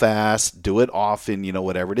 fail fast, do it often,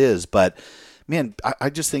 whatever it is. But man, I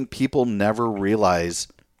just think people never realize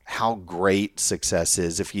how great success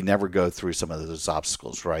is if you never go through some of those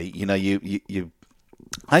obstacles, right?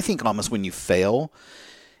 I think almost when you fail,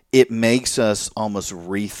 it makes us almost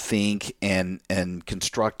rethink and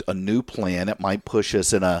construct a new plan. It might push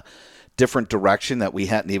us in a different direction that we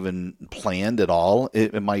hadn't even planned at all.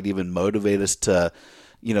 It might even motivate us to,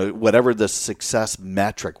 whatever the success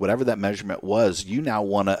metric, whatever that measurement was, you now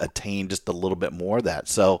want to attain just a little bit more of that.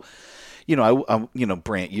 So,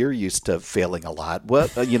 Brant, you're used to failing a lot. What,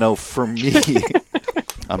 for me,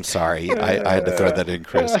 I'm sorry. I had to throw that in,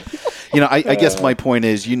 Chris. I guess my point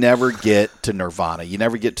is you never get to nirvana. You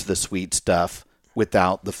never get to the sweet stuff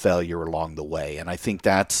without the failure along the way. And I think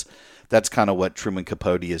that's kind of what Truman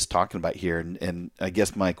Capote is talking about here. And I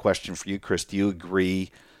guess my question for you, Chris, do you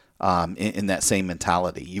agree in that same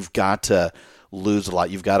mentality? You've got to lose a lot.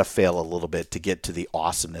 You've got to fail a little bit to get to the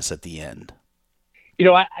awesomeness at the end.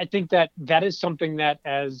 I think that is something that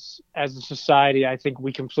as a society, I think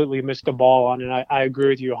we completely missed the ball on. And I agree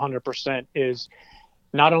with you 100% is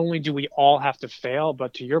not only do we all have to fail,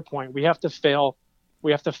 but to your point, we have to fail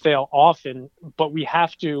often, but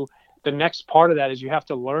the next part of that is you have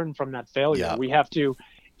to learn from that failure. Yeah. We have to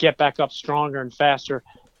get back up stronger and faster.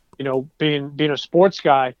 Being a sports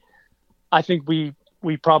guy, I think we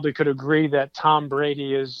probably could agree that Tom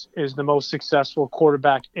Brady is the most successful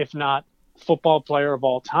quarterback, if not football player of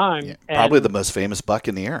all time. Yeah, probably the most famous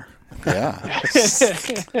Buccaneer. Yeah.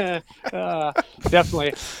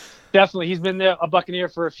 Definitely. He's been a Buccaneer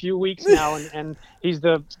for a few weeks now, and he's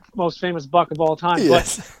the most famous Buck of all time.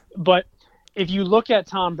 Yes. But if you look at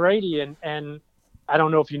Tom Brady, and I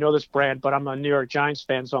don't know if you know this, Brand, but I'm a New York Giants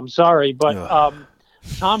fan, so I'm sorry. But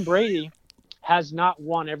Tom Brady has not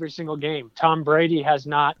won every single game. Tom Brady has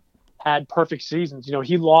not had perfect seasons.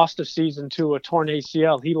 He lost a season to a torn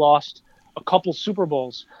ACL. He lost a couple Super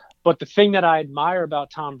Bowls. But the thing that I admire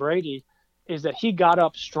about Tom Brady is that he got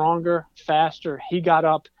up stronger, faster. He got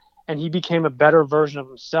up and he became a better version of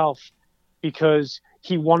himself because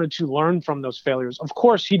he wanted to learn from those failures. Of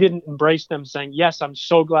course, he didn't embrace them saying, yes, I'm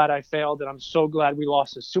so glad I failed and I'm so glad we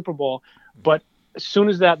lost the Super Bowl. But as soon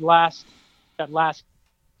as that last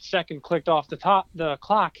second clicked off the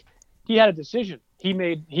clock, he had a decision. He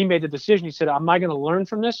made the decision. He said, am I going to learn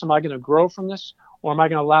from this? Am I going to grow from this? Or am I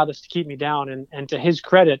going to allow this to keep me down? And to his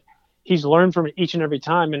credit, he's learned from it each and every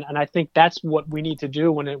time. And I think that's what we need to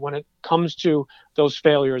do when it comes to those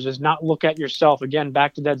failures, is not look at yourself. Again,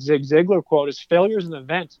 back to that Zig Ziglar quote, is failure is an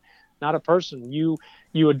event, not a person. You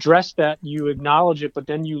address that, you acknowledge it, but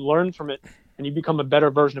then you learn from it and you become a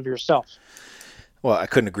better version of yourself. Well, I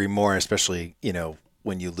couldn't agree more, especially,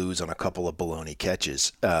 when you lose on a couple of baloney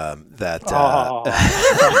catches. I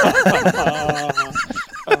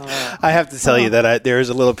have to tell you that there is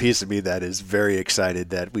a little piece of me that is very excited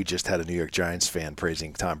that we just had a New York Giants fan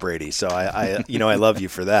praising Tom Brady. So I love you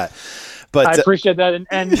for that. But I appreciate that.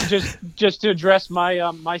 And just to address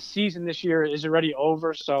my season this year is already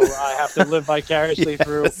over. So I have to live vicariously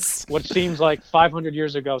through what seems like 500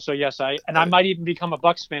 years ago. So yes, I might even become a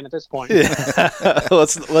Bucs fan at this point. Yeah.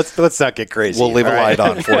 let's not get crazy. We'll leave a light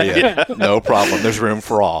on for you. No problem. There's room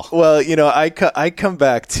for all. Well, I come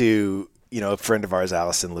back to, a friend of ours,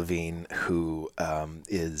 Allison Levine, who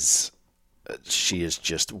she is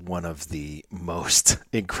just one of the most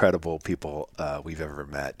incredible people we've ever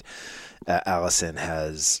met. Allison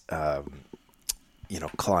has,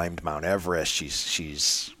 climbed Mount Everest.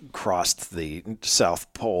 She's crossed the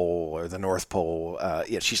South Pole or the North Pole.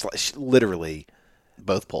 She's literally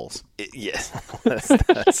Both poles. Yes.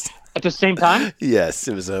 At the same time? Yes,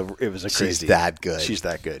 it was a crazy. She's that good. She's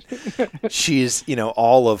that good. She's,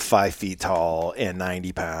 all of 5 feet tall and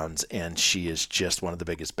 90 pounds, and she is just one of the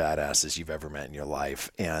biggest badasses you've ever met in your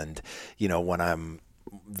life. And,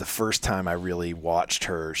 the first time I really watched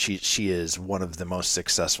her, she is one of the most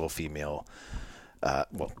successful female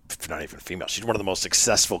not even female. She's one of the most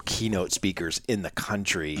successful keynote speakers in the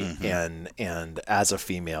country, and as a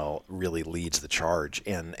female, really leads the charge.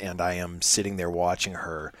 And I am sitting there watching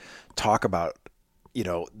her talk about,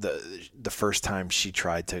 the first time she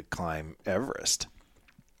tried to climb Everest,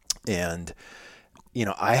 and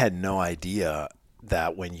I had no idea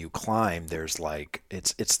that when you climb, there's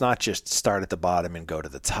it's not just start at the bottom and go to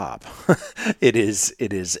the top. it is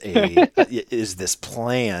this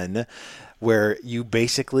plan where you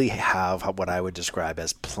basically have what I would describe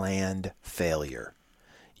as planned failure.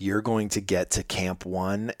 You're going to get to camp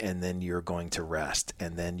 1 and then you're going to rest.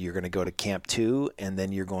 And then you're going to go to camp 2 and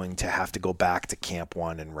then you're going to have to go back to camp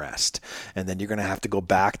 1 and rest. And then you're going to have to go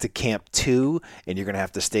back to camp 2 and you're going to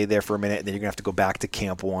have to stay there for a minute. And then you're going to have to go back to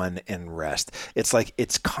camp 1 and rest. It's like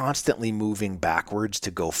it's constantly moving backwards to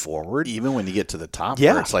go forward. Even when you get to the top,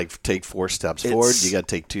 yeah. where it's like take 4 steps forward, you got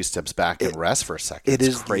to take 2 steps back and rest for a second.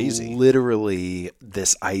 It's crazy. Literally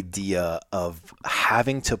this idea of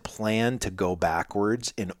having to plan to go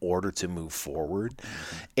backwards in order to move forward.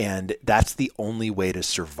 And that's the only way to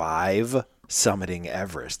survive summiting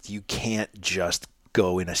Everest. You can't just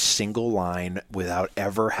go in a single line without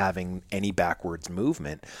ever having any backwards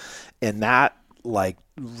movement. And that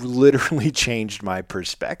literally changed my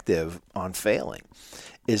perspective on failing,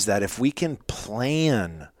 is that if we can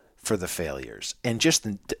plan for the failures and just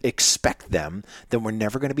expect them, then we're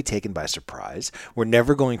never going to be taken by surprise. We're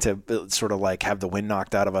never going to sort of have the wind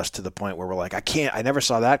knocked out of us to the point where we're like, I never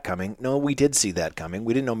saw that coming. No, we did see that coming.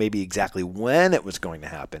 We didn't know maybe exactly when it was going to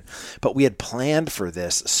happen, but we had planned for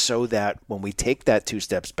this so that when we take that 2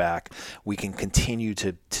 steps back, we can continue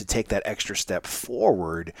to take that extra step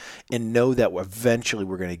forward and know that eventually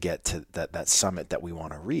we're going to get to that summit that we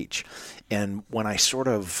want to reach. And when I sort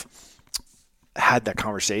of had that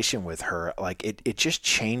conversation with her, it just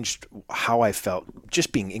changed how I felt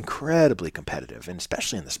just being incredibly competitive. And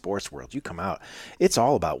especially in the sports world, you come out, it's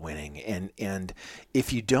all about winning. And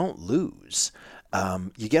if you don't lose,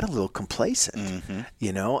 you get a little complacent,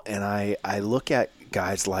 and I look at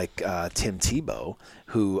guys like Tim Tebow,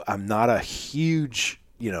 who I'm not a huge,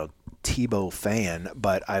 Tebow fan,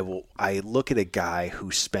 but I look at a guy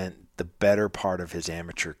who spent the better part of his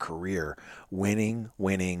amateur career winning,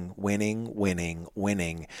 and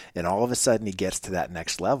all of a sudden he gets to that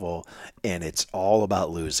next level and it's all about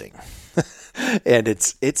losing. And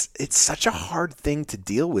it's such a hard thing to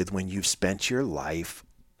deal with when you've spent your life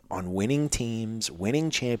on winning teams, winning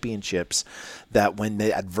championships, that when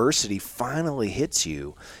the adversity finally hits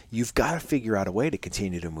you, you've got to figure out a way to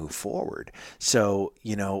continue to move forward. So,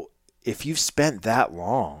 if you've spent that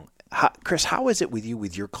long, Chris, how is it with you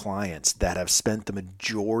with your clients that have spent the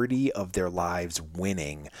majority of their lives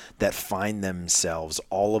winning, that find themselves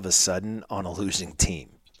all of a sudden on a losing team?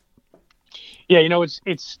 Yeah,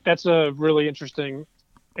 that's a really interesting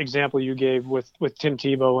example you gave with Tim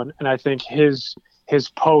Tebow, and I think his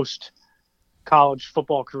post college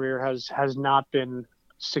football career has not been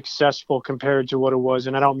successful compared to what it was.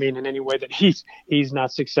 And I don't mean in any way that he's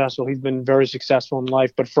not successful. He's been very successful in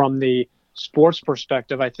life, but from the sports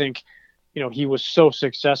perspective, I think, he was so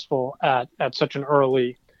successful at such an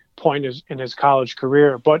early point in his college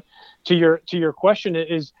career. But to your question,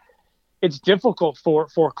 it's difficult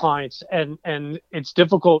for clients, and it's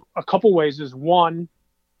difficult a couple ways. Is one,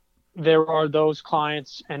 there are those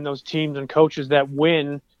clients and those teams and coaches that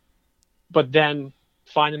win, but then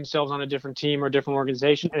find themselves on a different team or a different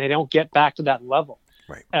organization, and they don't get back to that level.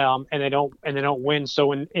 Right. And they don't win.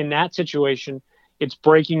 So in that situation, it's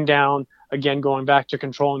breaking down, again, going back to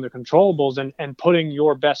controlling the controllables and putting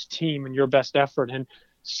your best team and your best effort. And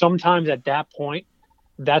sometimes at that point,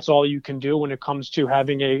 that's all you can do when it comes to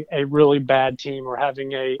having a really bad team or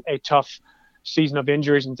having a tough season of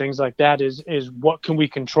injuries and things like that is what can we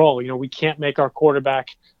control? We can't make our quarterback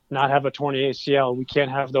not have a torn ACL. We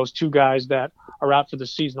can't have those 2 guys that are out for the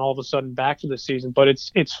season all of a sudden back for the season. But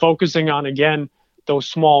it's focusing on, again, those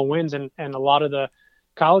small wins, and a lot of the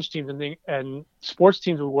college teams and sports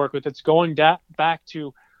teams we work with, it's going back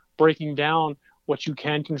to breaking down what you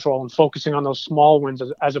can control and focusing on those small wins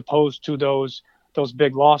as opposed to those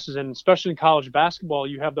big losses. And especially in college basketball,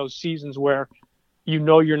 you have those seasons where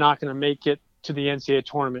you're not going to make it to the NCAA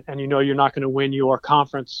tournament, and you're not going to win your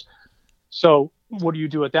conference. So what do you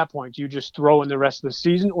do at that point? Do you just throw in the rest of the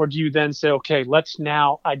season, or do you then say, okay, let's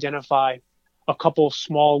now identify a couple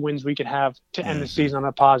small wins we could have to end the season on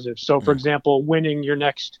a positive. So, for example, winning your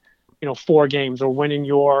next, 4 games, or winning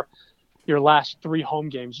your last 3 home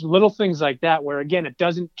games, little things like that, where again, it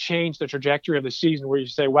doesn't change the trajectory of the season where you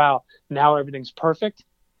say, wow, now everything's perfect,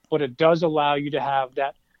 but it does allow you to have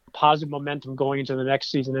that positive momentum going into the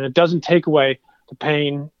next season. And it doesn't take away the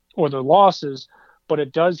pain or the losses, but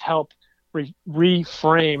it does help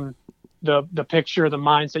reframe the picture, the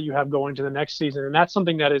mindset you have going to the next season. And that's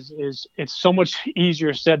something that is it's so much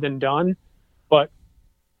easier said than done, but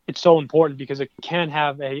it's so important because it can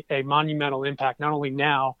have a monumental impact, not only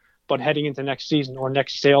now, but heading into next season or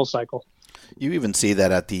next sales cycle. You even see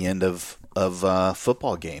that at the end of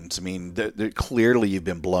football games. I mean, clearly you've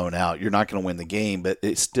been blown out. You're not going to win the game, but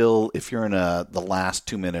it's still, if you're in the last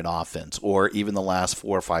 2-minute offense or even the last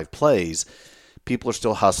 4 or 5 plays, people are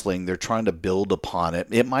still hustling. They're trying to build upon it.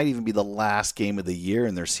 It might even be the last game of the year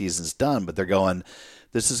and their season's done, but they're going,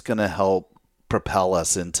 this is going to help propel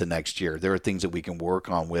us into next year. There are things that we can work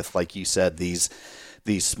on with, like you said, these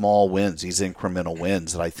small wins, these incremental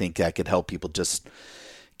wins that I think that could help people just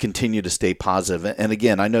continue to stay positive. And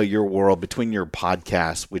again, I know your world, between your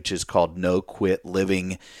podcast, which is called No Quit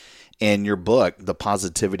Living, and your book, The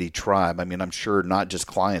Positivity Tribe, I mean, I'm sure not just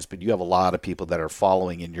clients, but you have a lot of people that are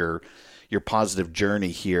following in your positive journey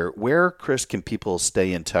here. Where, Chris, can people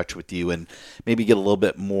stay in touch with you and maybe get a little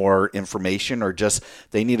bit more information, or just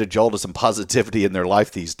they need a jolt of some positivity in their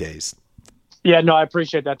life these days? Yeah, no, I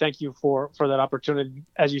appreciate that. Thank you for that opportunity.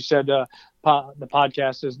 As you said, the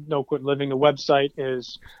podcast is No Quit Living. The website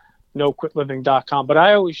is noquitliving.com. But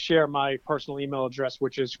I always share my personal email address,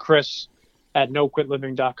 which is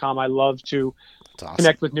chris@noquitliving.com. I love to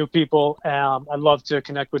connect with new people. I love to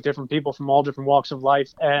connect with different people from all different walks of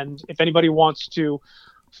life. And if anybody wants to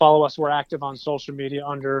follow us, we're active on social media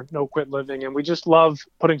under No Quit Living. And we just love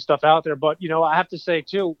putting stuff out there. But, I have to say,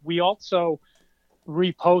 too, we also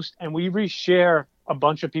repost and we reshare a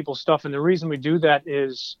bunch of people's stuff. And the reason we do that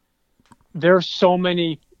is there's so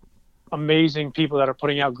many amazing people that are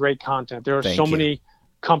putting out great content. There are so many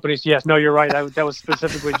companies. Yes, no, you're right. That was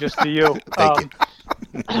specifically just to you. Thank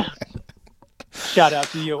you. Shout out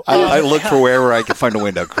to you. I look for wherever I can find a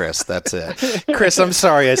window, Chris. That's it. Chris, I'm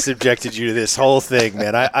sorry I subjected you to this whole thing,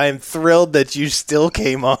 man. I'm thrilled that you still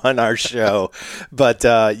came on our show, but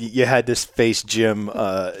you had to face Jim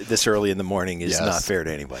this early in the morning is not fair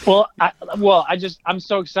to anybody. Well, I'm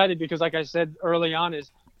so excited because, like I said early on,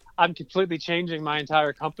 I'm completely changing my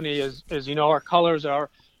entire company. As our colors are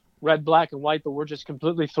red, black, and white, but we're just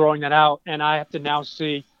completely throwing that out, and I have to now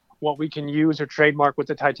see what we can use or trademark with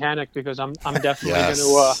the Titanic, because I'm definitely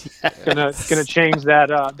gonna change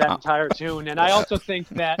that entire tune. And I also think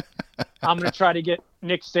that I'm gonna try to get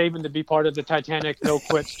Nick Saban to be part of the Titanic no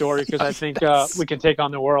quit story, because I think we can take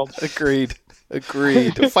on the world. Agreed.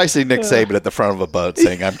 If I see Nick Saban at the front of a boat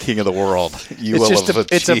saying, "I'm king of the world,"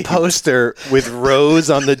 it's a poster with Rose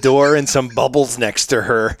on the door and some bubbles next to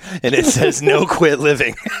her, and it says "No Quit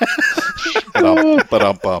Living."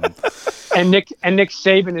 And Nick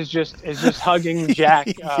Saban is just hugging Jack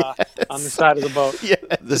on the side of the boat. Yeah,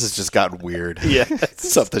 this has just gotten weird. Yeah,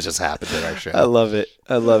 something just happened in our show. I love it.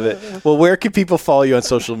 Well, where can people follow you on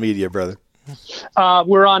social media, brother?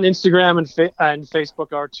 We're on Instagram and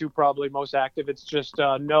Facebook are two probably most active. It's just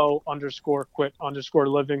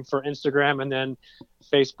no_quit_living for Instagram, and then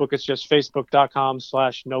Facebook, it's just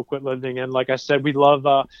facebook.com/noquitliving. And like I said, we love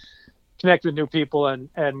connect with new people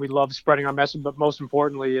and we love spreading our message. But most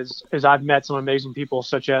importantly is I've met some amazing people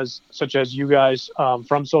such as you guys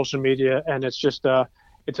from social media, and it's just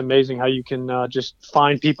it's amazing how you can just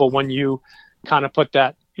find people when you kind of put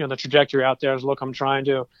that the trajectory out there. Is look, I'm trying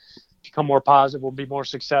to become more positive, will be more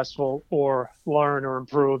successful, or learn or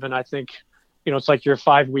improve. And I think, it's like your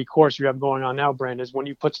 5-week course you have going on now, Brandon, is when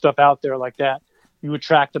you put stuff out there like that, you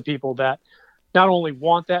attract the people that not only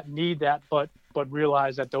want that, need that, but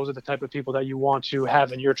realize that those are the type of people that you want to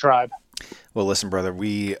have in your tribe. Well, listen, brother,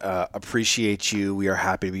 we appreciate you. We are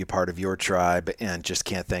happy to be a part of your tribe, and just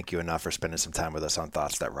can't thank you enough for spending some time with us on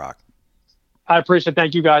Thoughts That Rock. I appreciate it.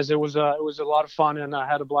 Thank you, guys. It was a lot of fun, and I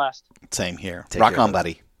had a blast. Same here. Take Rock care, on,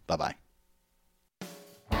 buddy. Bye-bye.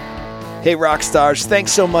 Hey, rock stars,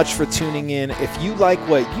 thanks so much for tuning in. If you like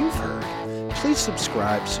what you've heard, please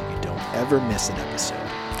subscribe so you don't ever miss an episode.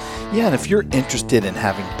 Yeah, and if you're interested in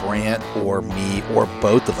having Brant or me or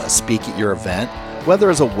both of us speak at your event, whether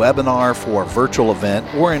as a webinar for a virtual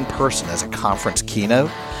event or in person as a conference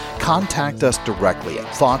keynote, contact us directly at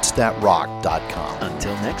thoughtsthatrock.com.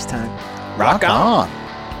 Until next time, rock on.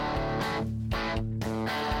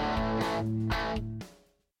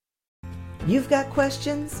 You've got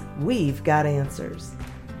questions, we've got answers.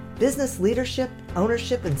 Business leadership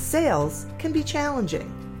ownership, and sales can be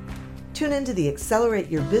challenging. Tune into the Accelerate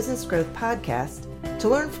Your Business Growth podcast to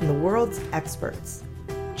learn from the world's experts.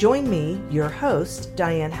 Join me, your host,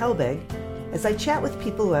 Diane Helbig, as I chat with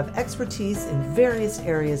people who have expertise in various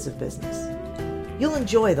areas of business. You'll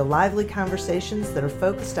enjoy the lively conversations that are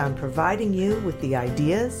focused on providing you with the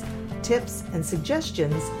ideas, tips, and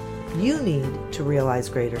suggestions you need to realize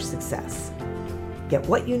greater success. Get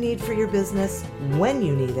what you need for your business when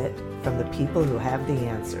you need it from the people who have the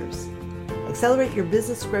answers. Accelerate Your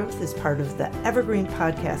Business Growth is part of the Evergreen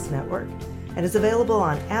Podcast Network and is available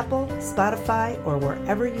on Apple, Spotify, or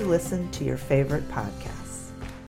wherever you listen to your favorite podcast.